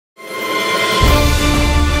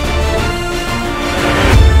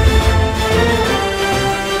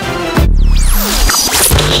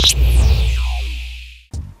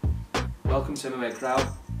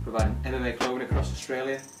providing MMA clothing across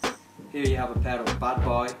Australia. Here you have a pair of Bad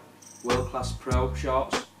Boy World Class Pro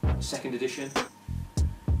shorts, 2nd edition,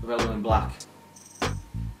 available in black.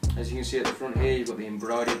 As you can see at the front here, you've got the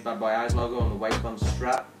embroidered Bad Boy Eyes logo on the waistband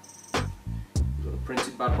strap. You've got the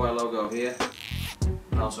printed Bad Boy logo here,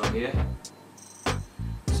 and also here.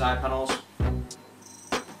 Side panels,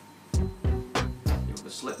 you've got the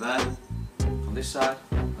slip there on this side,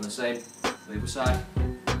 and the same on the other side.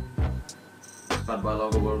 This Bad Boy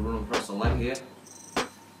logo will run across the leg here.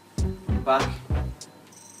 On the back,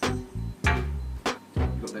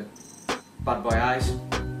 you've got the Bad Boy Eyes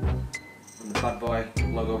and the Bad Boy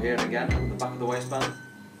logo here, and again on the back of the waistband.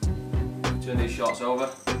 Turn these shorts over,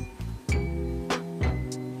 you've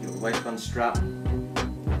got the waistband strap,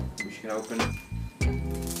 which you can open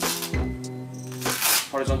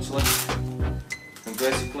horizontally and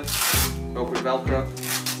vertically, both with Velcro.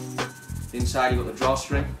 Inside you've got the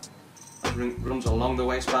drawstring that runs along the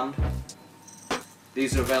waistband.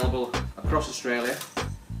 These are available across Australia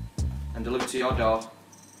and delivered to your door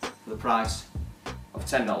for the price of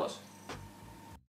 $10.